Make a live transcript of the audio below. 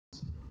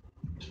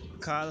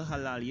Kal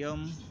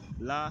Halalyum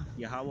La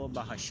Yahweh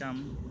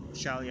Bahasham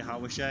Shal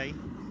Yahweh Shai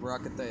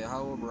Barakata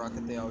Yahweh,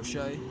 Barakata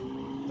Yahushai.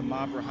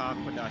 Tama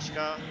Brahak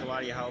Padashka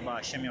Tawari Yahweh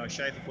Bahasham Yahweh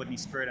Shai for putting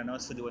spirit on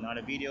us to do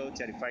another video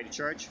to edify the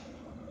church.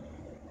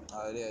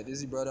 Yeah, this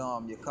is brother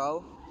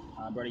Yakal.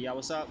 Brother Yah,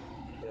 what's up?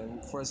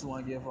 Yeah, first we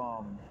want to give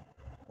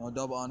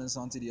double honors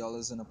unto the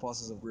elders and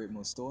apostles of Great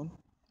Millstone.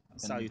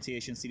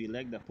 Salutations to the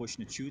elect that push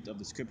the truth of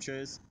the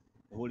scriptures,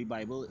 the Holy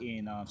Bible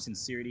in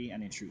sincerity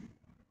and in truth.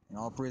 And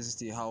all praises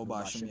to Yahweh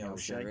Bashim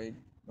Yahushai, right?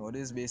 It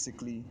is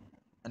basically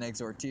an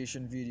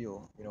exhortation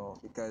video,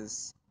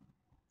 because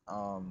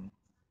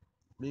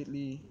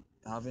lately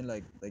having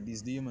like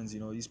these demons,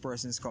 these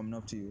persons coming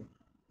up to you,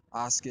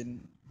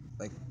 asking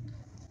like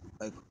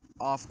like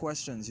off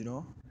questions,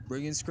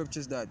 bringing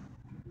scriptures that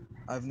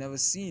I've never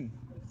seen,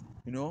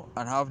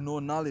 and have no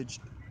knowledge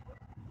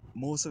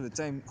most of the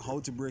time how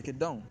to break it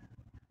down.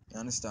 You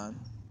understand?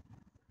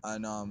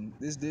 And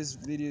this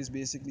video is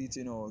basically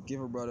to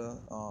give a brother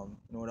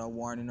that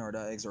warning or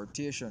that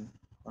exhortation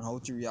on how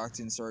to react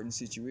in certain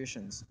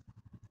situations.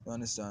 You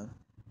understand?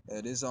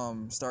 It is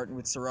starting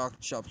with Sirach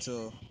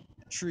chapter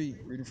 3,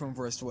 reading from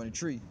verse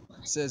 23. It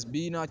says,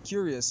 "Be not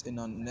curious in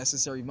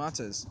unnecessary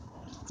matters,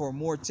 for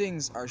more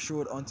things are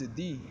showed unto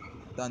thee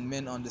than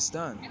men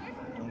understand."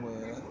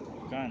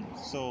 Gun.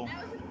 So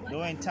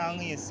don't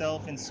entangle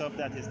yourself in stuff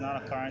that is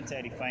not current to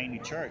edifying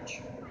the church.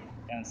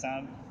 You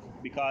understand?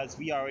 Because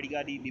we already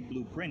got the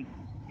blueprint.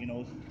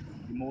 The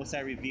Most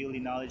High revealed the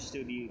knowledge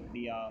to the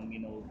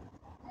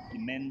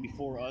men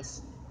before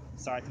us,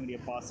 starting with the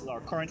apostles, or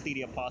currently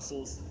the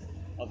apostles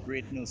of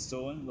Great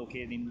Millstone,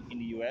 located in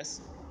the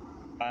U.S.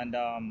 And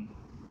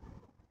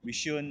we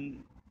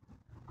shouldn't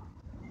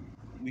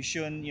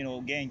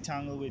get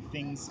entangled with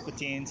things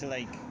pertaining to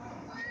like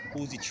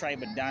who's the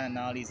tribe of Dan and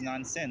all these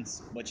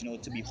nonsense. But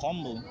to be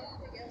humble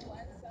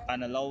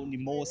and allow the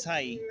Most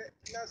High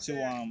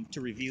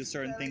to reveal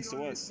certain things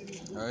to us.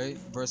 All right,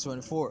 verse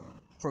 24.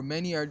 "For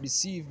many are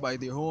deceived by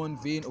their own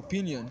vain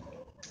opinion,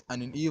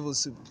 and in evil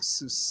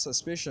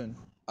suspicion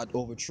had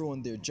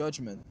overthrown their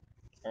judgment."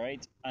 All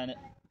right, and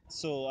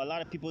so a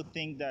lot of people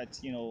think that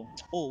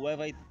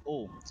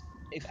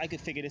if I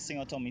could figure this thing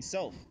out on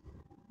myself,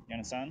 you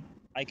understand?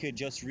 I could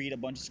just read a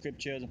bunch of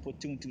scriptures and put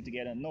two and two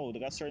together. No,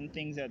 there are certain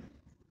things that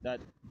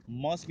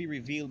must be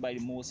revealed by the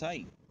Most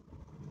High.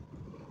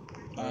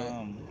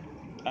 Right.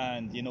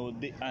 And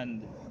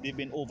they've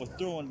been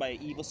overthrown by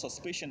evil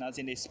suspicion, as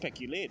in they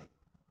speculate.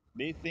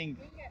 They think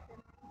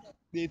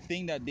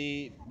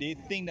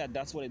that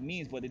that's what it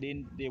means, but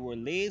they were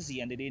lazy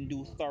and they didn't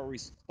do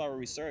thorough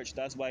research.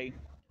 That's why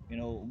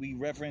we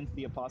reverence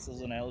the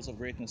apostles and elders of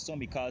Great Millstone,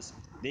 because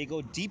they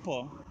go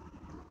deeper.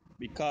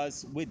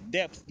 Because with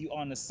depth you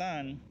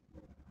understand,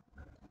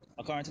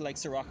 according to like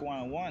Sirach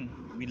 101,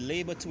 we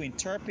labor to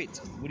interpret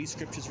what these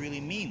scriptures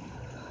really mean.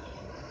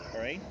 All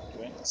right.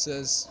 It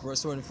says,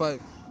 verse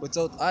 25,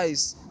 "Without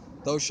eyes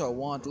thou shalt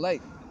want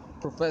light.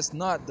 Profess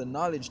not the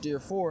knowledge,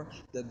 therefore,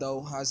 that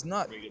thou hast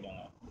not."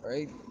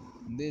 Right?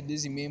 This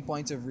is the main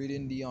point of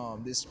reading the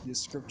this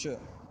scripture.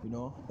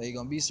 That you're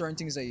gonna be certain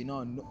things that you're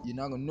not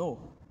gonna know.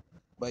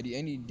 By the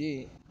end of the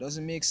day,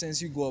 doesn't make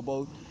sense you go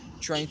about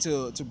trying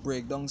to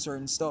break down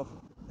certain stuff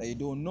that you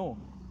don't know.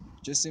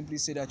 Just simply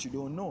say that you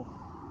don't know.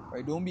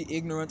 Right? Don't be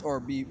ignorant or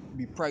be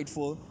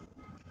prideful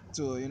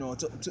to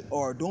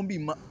or don't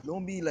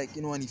be like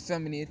an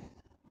effeminate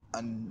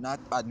and not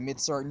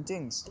admit certain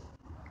things,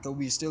 because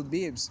we still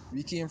babes.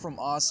 We came from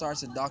all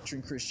sorts of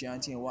doctrine,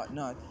 Christianity and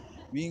whatnot.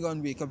 We ain't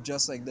gonna wake up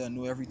just like that and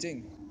know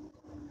everything.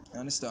 You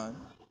understand?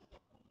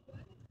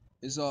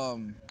 It's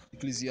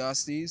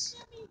Ecclesiastes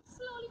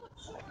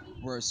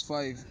verse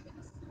 5,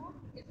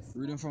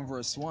 reading from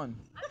verse 1.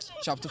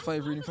 Chapter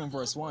 5, reading from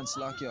verse 1.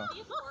 Slakia.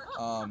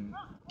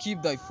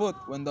 "Keep thy foot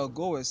when thou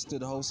goest to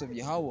the house of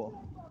Yahweh."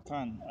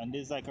 And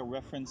there's like a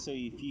reference to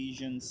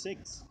Ephesians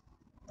 6,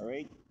 all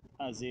right,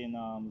 as in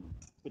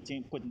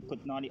putting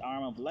on the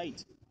armor of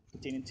light,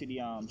 pertaining to the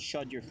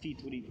shod your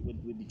feet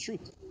with the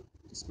truth,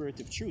 the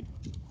spirit of truth.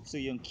 So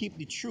you can keep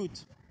the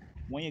truth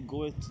when you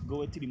go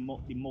to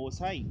the Most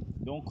High.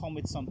 Don't come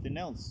with something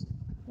else.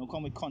 Don't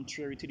come with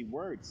contrary to the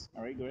words.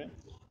 All right, go ahead.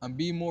 "And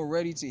be more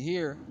ready to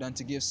hear than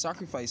to give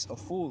sacrifice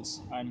of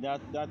fools." And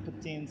that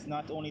pertains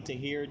not only to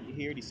hear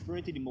the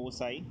spirit of the Most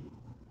High.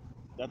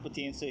 That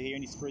pertains to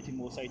hearing the spirit of the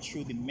Most High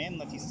through the men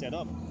that He set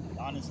up,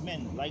 honest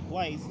men.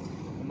 Likewise,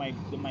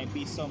 there might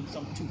be some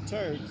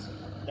 2/3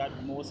 that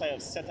the Most High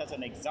have set as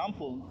an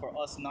example for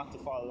us not to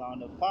fall along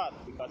the path.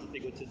 Because if they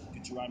go to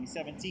Deuteronomy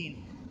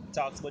 17, it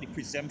talks about the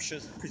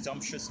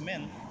presumptuous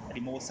men that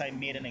the Most High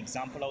made an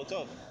example out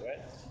of.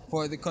 Right?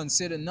 "For they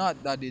consider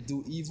not that they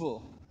do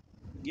evil."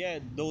 Yeah,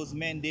 those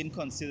men didn't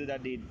consider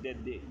that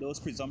those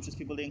presumptuous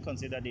people didn't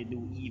consider that they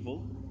do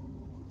evil.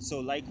 So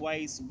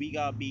likewise, we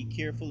gotta be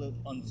careful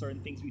on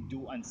certain things we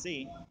do and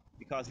say,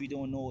 because we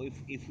don't know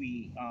if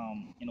we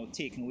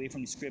taken away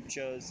from the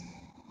scriptures,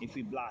 if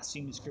we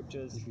blaspheme the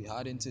scriptures. If we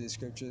hide into the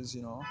scriptures,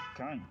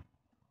 Can.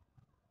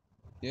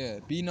 Yeah,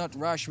 "Be not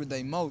rash with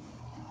thy mouth,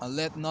 and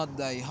let not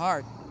thy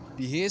heart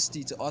be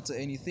hasty to utter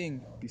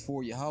anything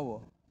before Yahweh."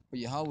 but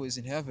Yahweh is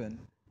in heaven,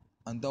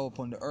 and thou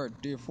upon the earth.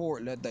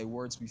 Therefore, let thy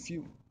words be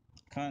few.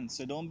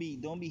 So don't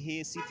be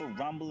hasty for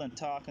ramble and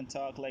talk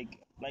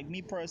like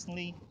me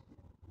personally,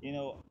 you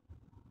know,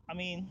 I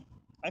mean,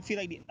 I feel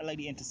like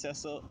the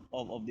intercessor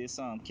of this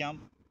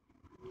camp.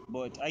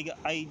 But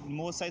I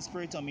most high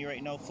spirit on me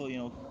right now for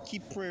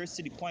keep prayers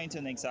to the point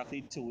and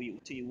exactly to what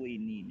you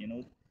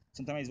need.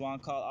 Sometimes you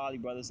want to call all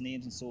your brothers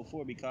names and so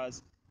forth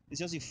because it's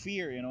just your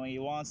fear.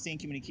 You want to stay in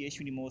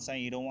communication with the Most High.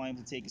 And you don't want him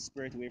to take his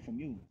spirit away from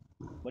you.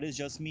 But it's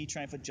just me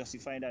trying to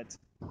justify that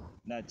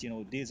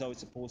this is how it's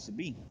supposed to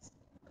be.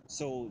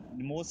 So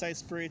the Most High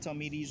spirit on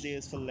me these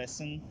days for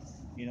lesson,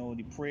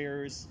 the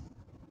prayers,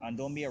 and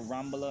don't be a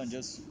rambler and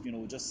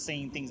just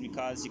saying things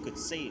because you could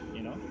say it.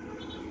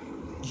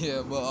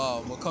 Yeah,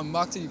 but coming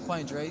back to the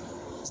point, right?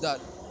 Is that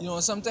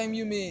sometimes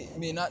you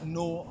may not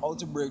know how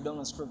to break down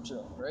a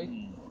scripture, right?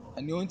 Mm.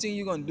 And the only thing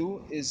you're gonna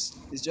do is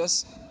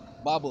just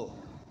babble,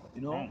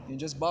 Come. and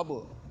just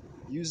babble.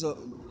 Use a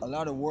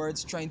lot of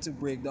words trying to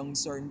break down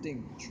certain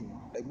thing. True.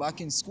 Like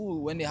back in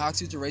school when they asked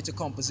you to write a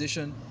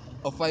composition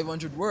of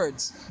 500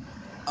 words,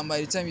 and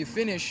by the time you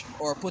finish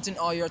or putting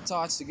all your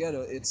thoughts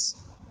together, it's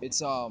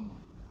um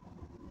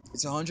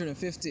it's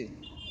 150.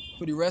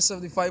 For the rest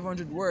of the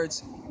 500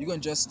 words, you can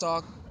just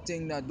talk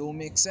things that don't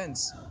make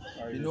sense,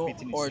 Are you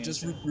repeating the or same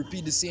just thing?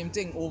 repeat the same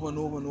thing over and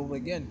over and over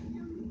again.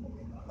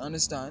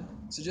 Understand?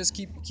 So just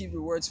keep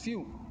the words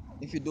few.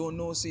 If you don't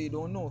know, say you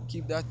don't know.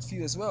 Keep that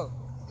few as well.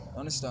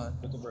 Understand?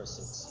 Go to verse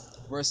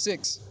 6. Verse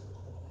 6.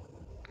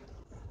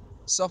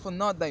 Suffer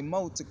not thy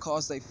mouth to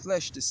cause thy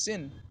flesh to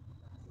sin.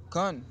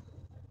 Can,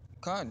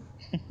 can.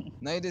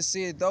 Neither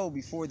say thou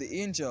before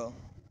the angel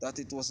that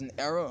it was an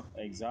error.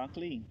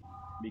 Exactly.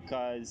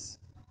 Because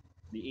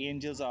the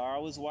angels are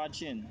always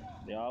watching.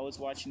 They're always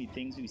watching the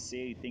things we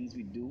say, the things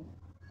we do.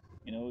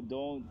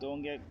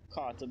 Don't get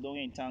caught up, don't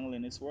get entangled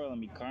in this world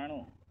and be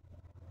carnal.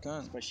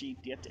 Can, Especially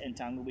get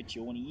entangled with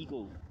your own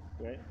ego.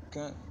 Right?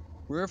 can.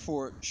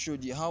 Wherefore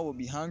should Yahweh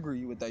be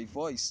angry with thy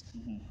voice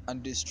Mm-hmm.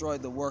 and destroy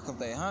the work of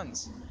thy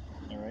hands?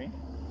 Alright?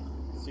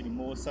 So the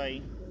Most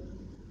High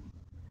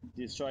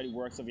destroy the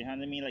works of your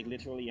hand. I mean like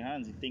literally your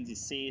hands, the things you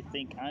say,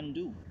 think, and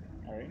do.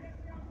 Alright?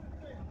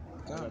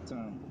 Can.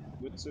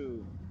 But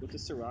go to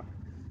Sirach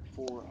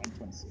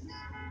 4:26.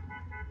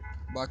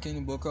 Back in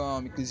the book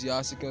of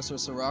Ecclesiasticus or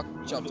Sirach, Let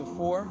me chapter just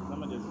 4 let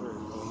me just verse.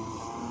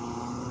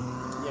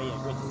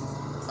 Yeah,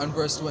 good. and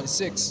verse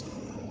 26,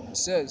 it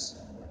says,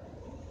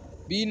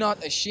 be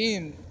not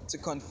ashamed to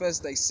confess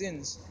thy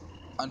sins,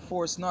 and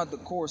force not the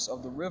course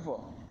of the river.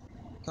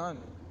 Can.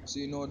 So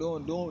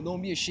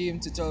don't be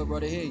ashamed to tell a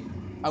brother, hey,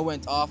 I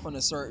went off on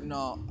a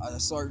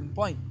certain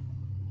point.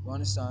 You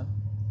understand?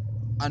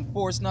 And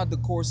force not the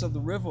course of the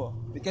river,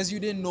 because you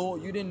didn't know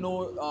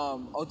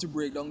how to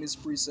break down this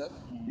precept.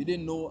 You Mm-hmm.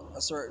 didn't know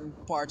a certain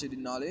part of the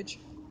knowledge.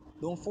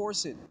 Don't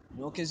force it,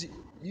 because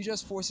you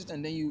just force it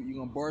and then you're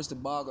gonna burst the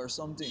bag or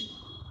something.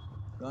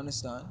 You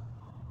understand?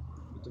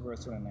 Go to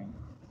verse 29.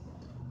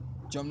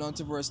 Jump down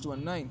to verse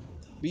 29.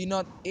 Be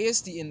not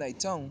hasty in thy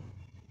tongue,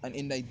 and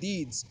in thy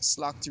deeds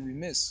slack to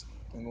remiss.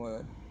 Can go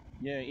ahead.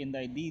 Yeah, in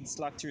thy deeds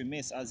slack to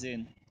remiss, as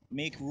in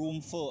make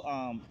room for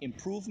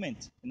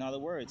improvement. In other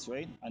words,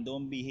 right? And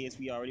don't be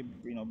hasty. We already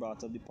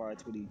brought up the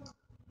part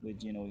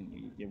with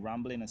your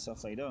rambling and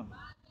stuff like that.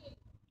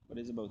 What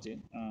is about it?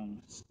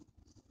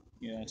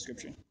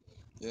 Scripture.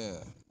 Yeah.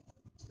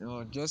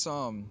 Just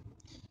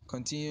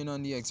continuing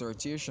on the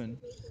exhortation.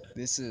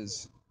 This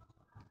is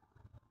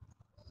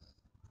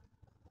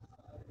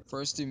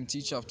First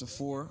Timothy chapter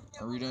 4,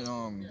 I read it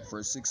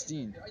verse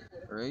 16.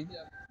 Right?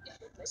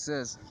 It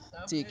says,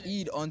 take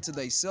heed unto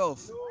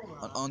thyself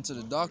and unto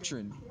the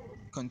doctrine.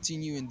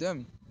 Continue in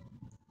them.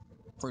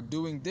 For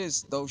doing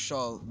this thou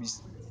shalt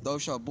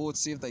both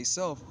save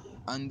thyself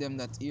and them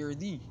that hear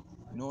thee.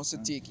 So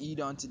take heed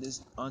unto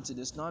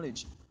this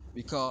knowledge.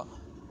 Because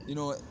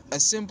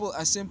as simple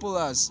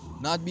as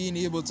not being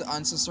able to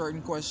answer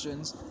certain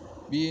questions,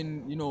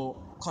 being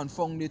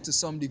confounded to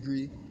some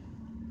degree,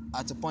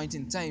 at a point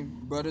in time,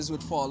 brothers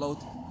would fall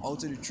out of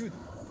the truth.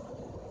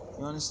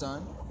 You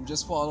understand? You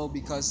just fall out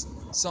because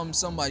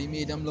somebody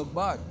made them look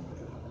bad.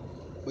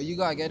 But you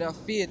gotta get that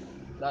faith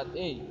that,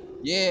 hey,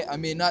 yeah, I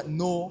may not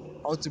know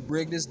how to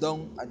break this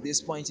down at this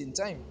point in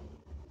time.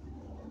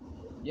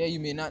 Yeah, you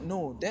may not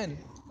know then,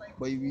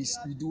 but we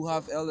do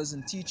have elders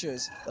and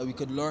teachers that we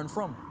could learn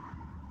from.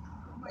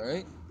 All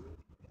right,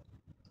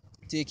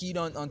 take heed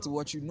onto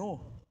what you know.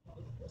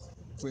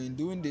 For in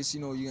doing this,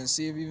 you can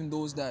save even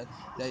those that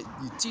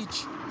you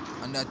teach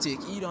and that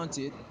take heed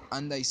unto it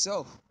and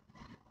thyself.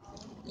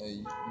 Yeah,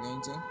 you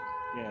going to?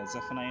 Yeah,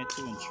 Zephaniah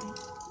 2:3.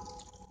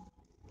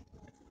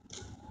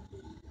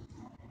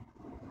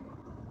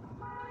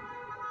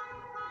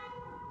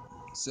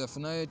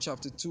 Zephaniah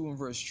chapter 2 and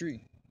verse 3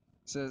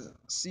 says,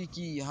 seek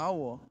ye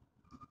Yahweh,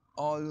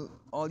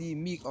 all ye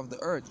meek of the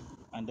earth,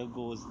 And that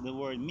goes the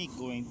word meek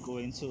going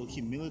to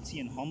humility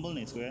and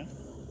humbleness, right?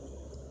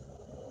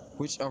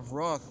 which of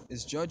wrath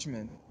is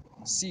judgment.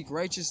 Seek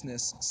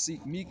righteousness,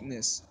 seek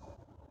meekness.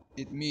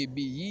 It may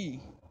be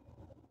ye,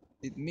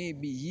 it may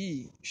be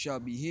ye shall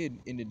be hid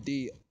in the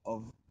day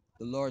of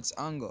the Lord's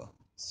anger.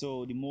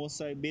 So the Most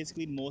High,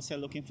 basically, the Most High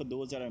looking for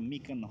those that are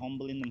meek and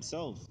humble in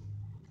themselves,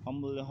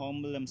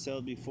 humble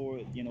themselves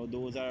before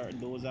those are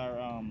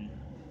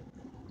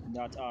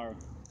that are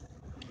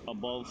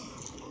above,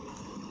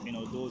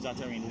 those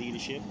that are in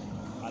leadership,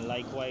 and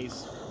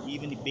likewise,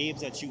 even the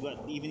babes that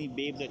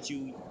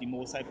the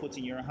Most High put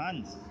in your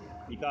hands,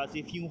 because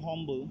if you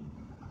humble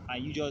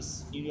and you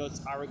just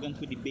arrogant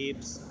with the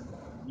babes,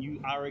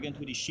 you arrogant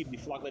with the sheep, the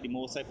flock that the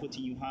Most High put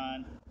in your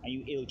hand, and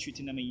you ill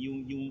treating them, and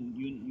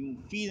you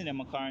feeding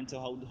them according to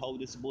how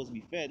they're supposed to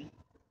be fed,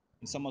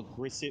 in some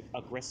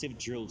aggressive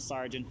drill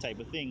sergeant type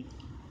of thing,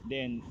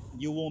 then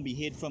you won't be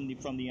hid from the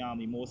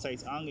Most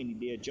High's anger in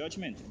the day of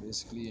judgment.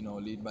 Basically,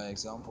 lead by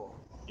example.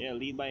 Yeah,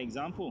 lead by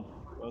example.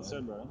 Well Right.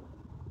 said, brother.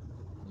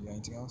 You got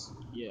anything else?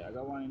 Yeah, I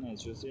got one in there.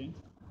 Just saying.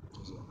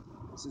 Just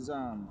This is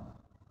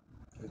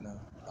right now.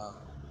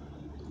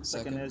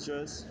 second Second.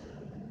 Esdras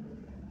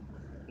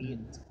 8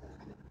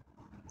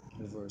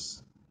 The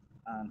verse.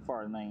 and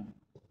 49.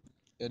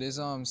 It is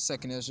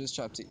Second Ezra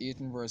chapter 8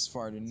 and verse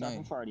Start from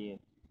 49. 48.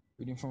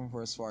 Reading from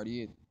verse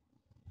 48.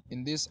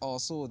 In this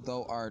also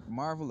thou art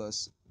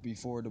marvelous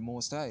before the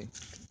Most High,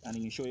 And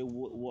he can show you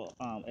what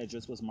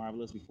Esdras was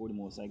marvelous before the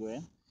Most High. Go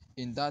ahead.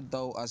 in that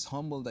thou hast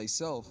humbled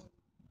thyself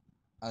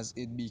as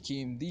it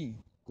became thee.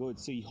 Good.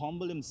 So he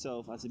humbled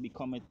himself as it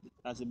becometh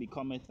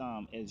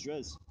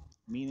Esdras,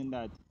 meaning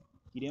that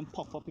he didn't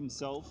puff up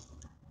himself,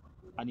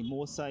 and the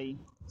Most High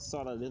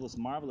saw that it was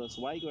marvelous.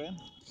 Why? Go ahead.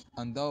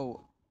 And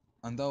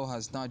thou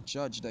hast not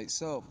judged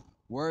thyself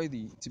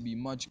worthy to be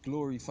much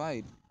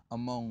glorified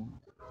among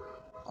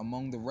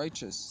the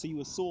righteous. So he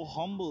was so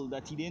humble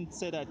that he didn't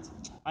say that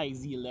I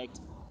is the elect,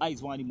 I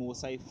is one of the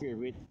Most High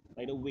favorite,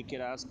 like the wicked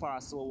ass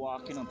pastor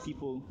walking on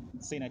people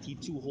saying that he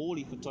too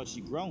holy for touch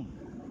the ground.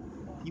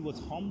 He was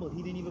humble.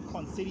 He didn't even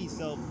consider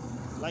himself.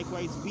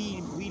 Likewise, we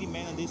the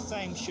men of this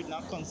time should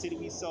not consider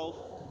himself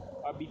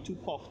or be too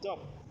puffed up.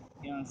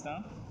 You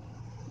understand?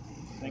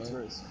 Next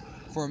Right? verse.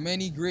 For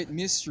many great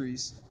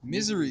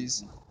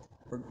Miseries.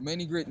 for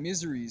many great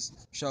miseries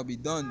shall be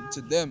done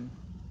to them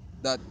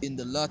that in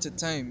the latter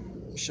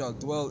time shall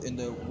dwell in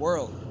the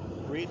world.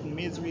 Great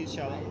miseries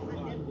shall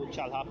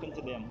happen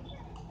to them.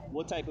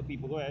 What type of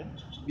people? Go ahead.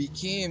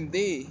 Became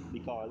they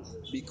Because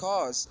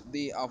because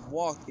they have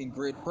walked in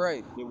great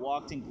pride. they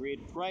walked in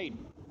great pride.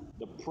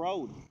 The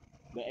proud,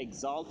 the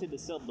exalted, the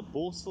self, the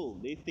boastful.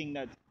 They think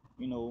that,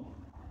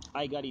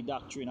 I got a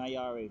doctrine, I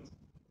alright.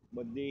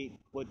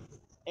 But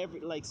every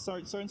like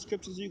certain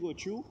scriptures you go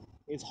through,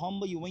 it's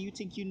humble you when you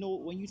think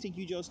when you think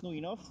you just know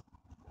enough.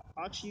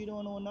 Actually, you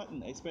don't know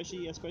nothing.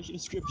 Especially the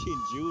scripture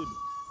in Jude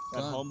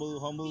that Gone.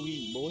 humble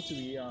we both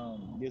we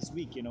this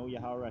week.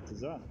 Yahweh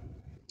is up.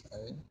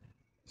 Alright,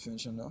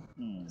 finishing now.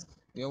 Hmm.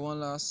 We have one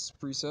last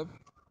precept,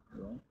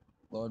 Yeah.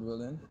 Lord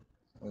willing.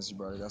 Unless you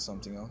brother got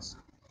something else.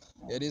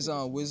 It is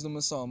Take Wisdom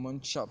of Solomon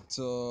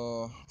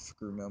chapter, if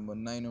you remember,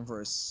 9 and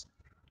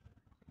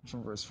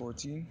from verse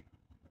 14.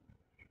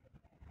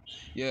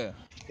 Yeah,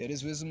 it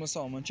is Wisdom of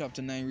Solomon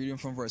chapter 9 reading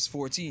from verse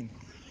 14.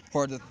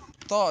 For the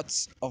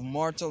thoughts of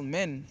mortal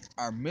men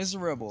are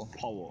miserable,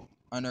 power.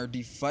 and our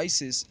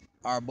devices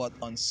are but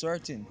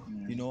uncertain.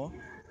 Hmm.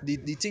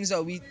 The things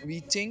that we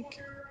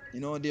think,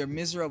 they're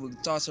miserable. The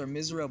thoughts are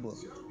miserable.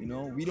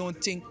 We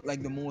don't think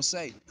like the Most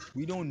High.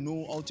 We don't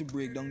know how to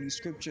break down these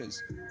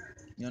scriptures.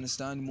 You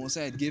understand? The Most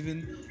High had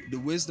given the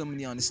wisdom and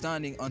the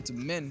understanding unto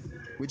men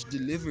which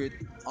deliver it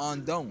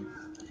on down.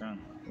 Okay.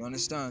 You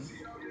understand?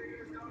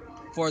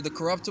 For the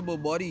corruptible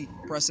body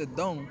presseth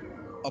down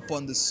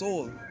upon the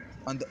soul,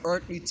 and the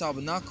earthly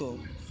tabernacle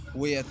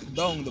weigheth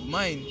down the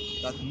mind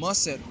that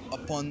musteth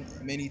upon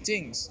many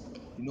things.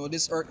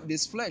 This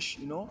flesh,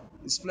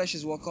 this flesh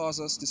is what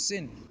causes us to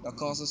sin, that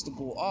causes us to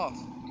go off.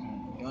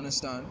 You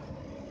understand?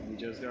 We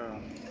just got.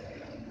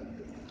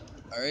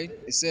 Alright?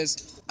 It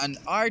says, and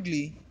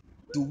hardly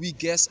do we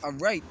guess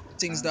aright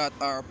things that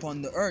are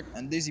upon the earth.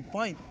 And there's the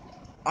point.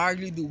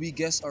 Hardly do we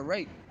guess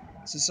aright.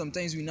 So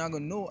sometimes we're not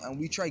gonna know, and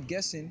we try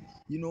guessing,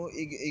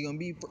 it gonna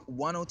be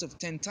 1 out of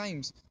 10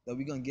 times that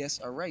we gonna guess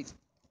alright.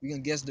 We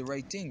gonna guess the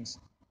right things.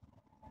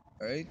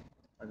 Alright?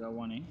 I got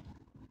one in.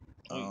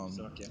 Wait,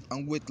 so Um, okay.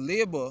 and with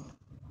labor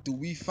do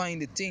we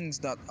find the things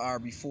that are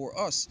before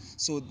us.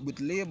 So with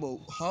labor,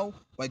 how?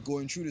 By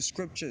going through the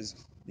scriptures.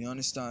 You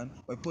understand?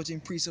 By putting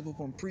precept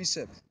upon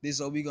precept. This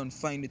is how we gonna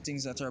find the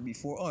things that are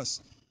before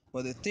us.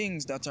 But the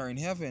things that are in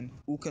heaven,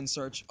 who can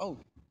search out?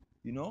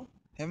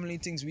 Heavenly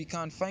things, we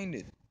can't find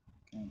it.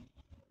 Mm.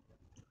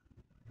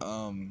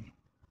 Um,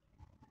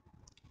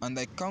 and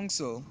thy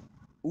counsel,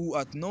 who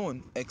hath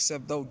known,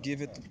 except thou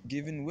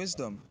giving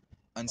wisdom,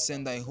 and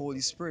send thy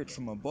Holy Spirit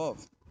from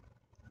above.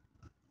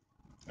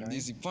 And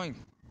this is the point.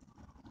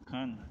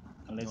 Can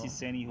unless No. you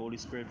send the Holy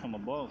Spirit from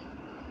above.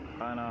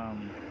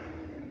 And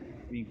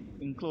we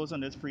can close on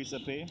this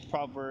precept here,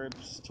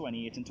 Proverbs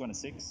 28 and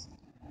 26.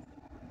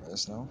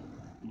 Yes, no.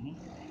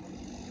 Mm-hmm.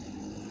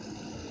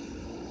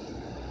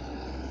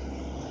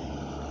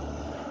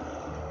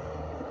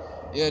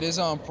 Yeah, it is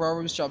on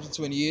Proverbs chapter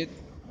 28,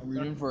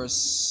 reading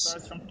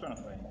Starts from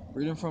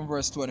 25. from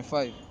verse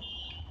 25.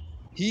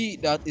 He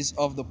that is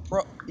of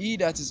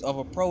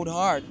a proud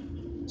heart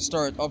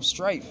stirred up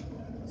strife,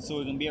 So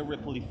it can be a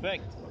ripple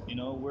effect,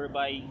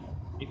 whereby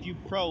if you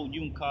proud,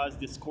 you can cause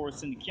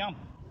discourse in the camp.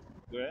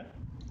 Yeah?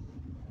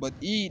 but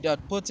he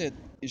that putteth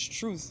his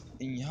truth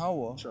in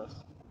Yahweh, Trust.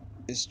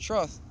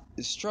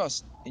 his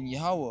trust in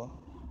Yahweh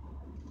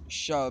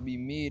shall be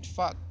made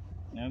fat.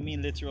 I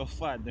mean literal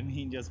fat. I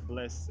mean just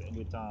blessed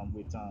with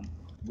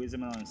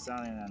wisdom and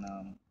understanding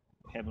and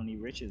heavenly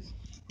riches.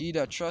 He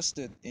that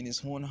trusteth in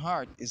his own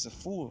heart is a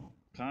fool,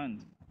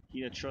 Can't.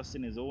 He that trusts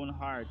in his own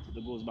heart,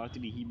 that goes back to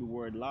the Hebrew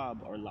word lab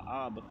or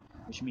laab,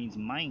 which means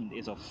mind,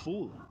 is a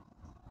fool.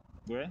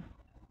 Right?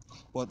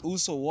 but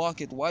whoso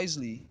walketh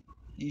wisely,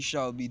 he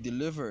shall be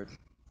delivered.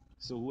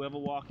 So whoever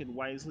walketh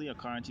wisely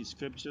according to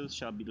scriptures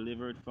shall be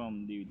delivered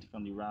from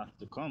the wrath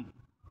to come.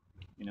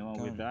 And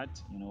with Come, that,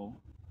 uh,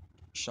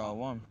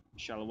 Shalom.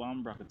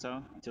 shalom,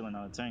 brakatah, until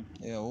another time.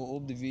 Yeah, I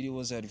hope the video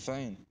was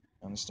edifying.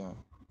 Understand?